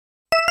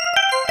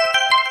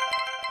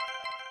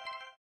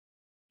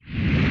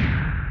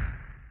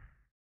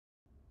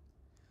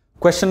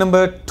Question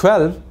number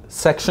 12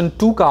 section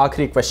 2 का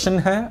आखिरी question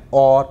है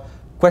और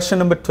क्वेश्चन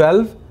नंबर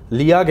 12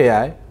 लिया गया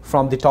है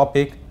from the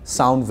topic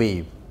sound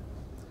wave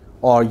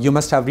और you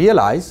must have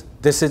realise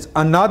this is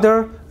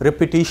another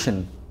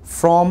repetition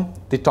from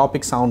the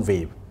topic sound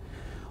wave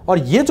और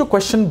ये जो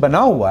क्वेश्चन बना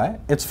हुआ है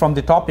it's from the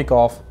topic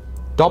of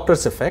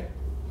डॉप्लर्स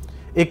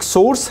effect. एक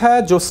सोर्स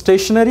है जो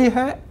स्टेशनरी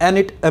है and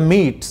it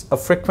emits a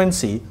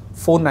frequency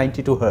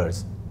 492 hertz.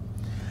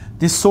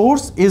 The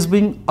source is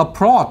being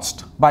approached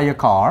by a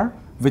car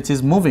which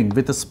is moving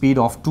with a speed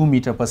of 2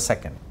 meters per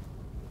second.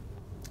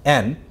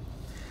 And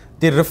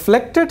the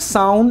reflected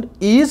sound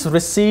is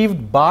received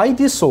by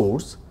the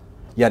source,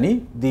 yani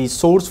the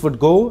source would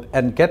go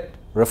and get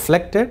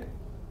reflected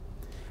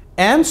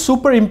and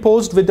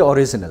superimposed with the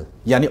original.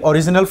 Yani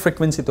original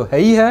frequency तो है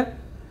ही है,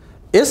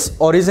 इस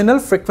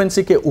original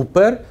frequency के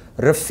ऊपर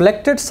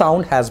reflected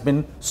sound has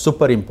been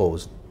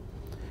superimposed.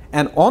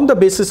 And on the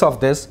basis of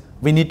this,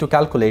 we need to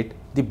calculate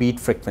the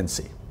beat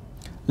frequency.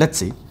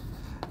 Let's see.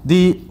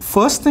 The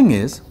first thing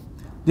is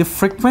the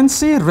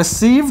frequency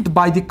received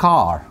by the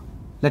car,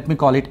 let me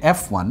call it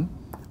F1,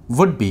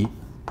 would be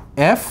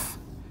F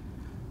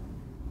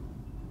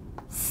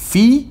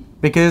V,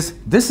 because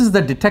this is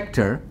the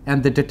detector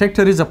and the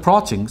detector is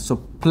approaching, so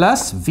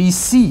plus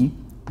Vc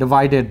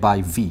divided by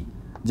V,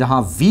 जहाँ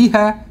V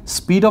है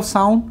speed of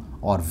sound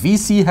और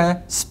Vc है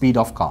speed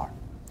of car.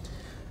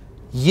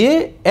 ये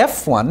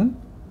F1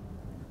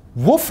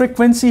 वो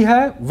frequency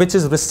है which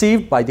is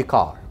received by the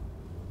car.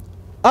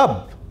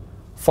 अब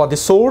for the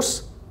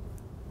source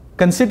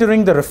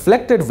considering the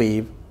reflected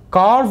wave,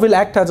 car will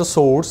act as a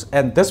source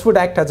and this would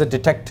act as a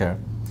detector.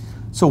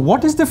 So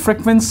what is the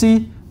frequency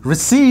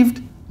received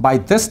by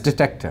this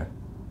detector?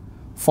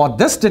 For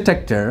this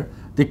detector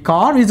the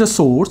car is a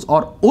source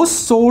और उस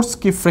source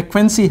की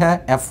frequency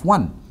है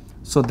F1,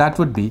 so that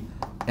would be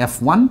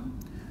F1.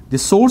 The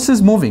source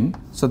is moving,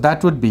 so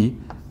that would be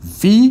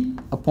V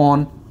upon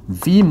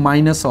V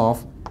minus of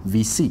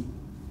Vc.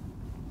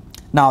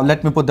 Now let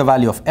me put the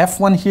value of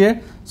F1 here,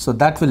 so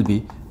that will be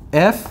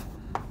F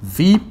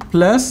V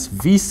plus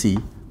Vc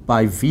by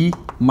V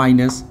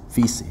minus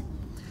Vc.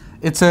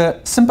 It's a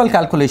simple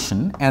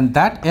calculation and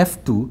that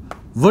F2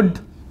 would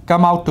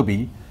come out to be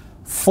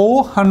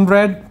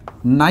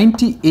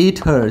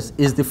 498 Hz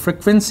is the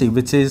frequency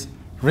which is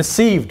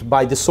received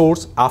by the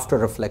source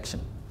after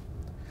reflection.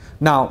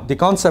 Now the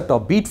concept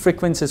of beat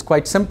frequency is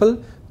quite simple.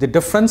 The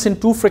difference in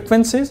two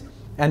frequencies,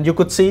 and you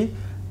could see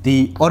the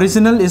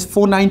original is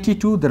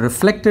 492, the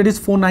reflected is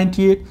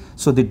 498,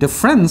 so the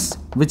difference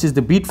which is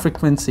the beat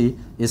frequency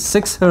is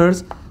 6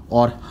 Hz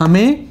और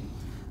हमें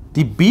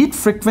the beat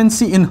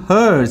frequency in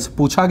Hz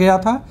पूछा गया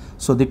था,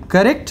 so the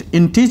correct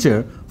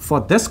integer for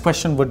this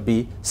question would be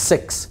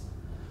 6.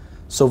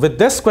 So with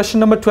this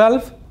question number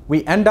 12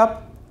 we end up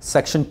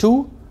section 2.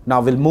 Now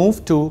we'll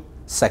move to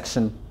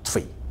section